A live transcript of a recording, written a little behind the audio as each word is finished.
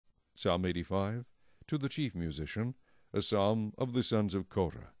Psalm 85, to the chief musician, a psalm of the sons of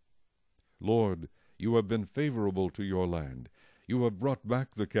Korah. Lord, you have been favorable to your land. You have brought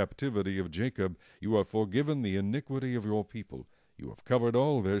back the captivity of Jacob. You have forgiven the iniquity of your people. You have covered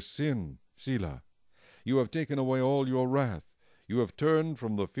all their sin. Selah. You have taken away all your wrath. You have turned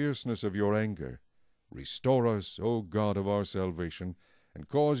from the fierceness of your anger. Restore us, O God of our salvation, and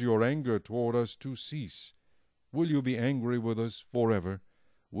cause your anger toward us to cease. Will you be angry with us forever?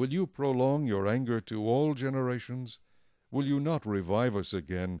 Will you prolong your anger to all generations? Will you not revive us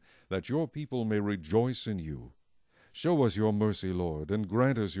again, that your people may rejoice in you? Show us your mercy, Lord, and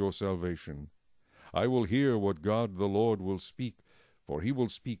grant us your salvation. I will hear what God the Lord will speak, for he will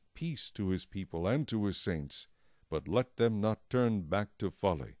speak peace to his people and to his saints, but let them not turn back to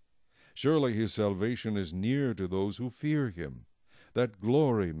folly. Surely his salvation is near to those who fear him, that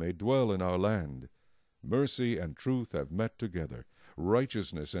glory may dwell in our land. Mercy and truth have met together,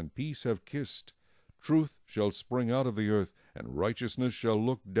 righteousness and peace have kissed. Truth shall spring out of the earth, and righteousness shall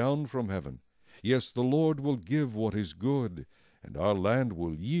look down from heaven. Yes, the Lord will give what is good, and our land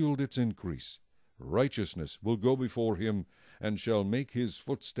will yield its increase. Righteousness will go before him, and shall make his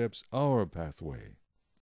footsteps our pathway.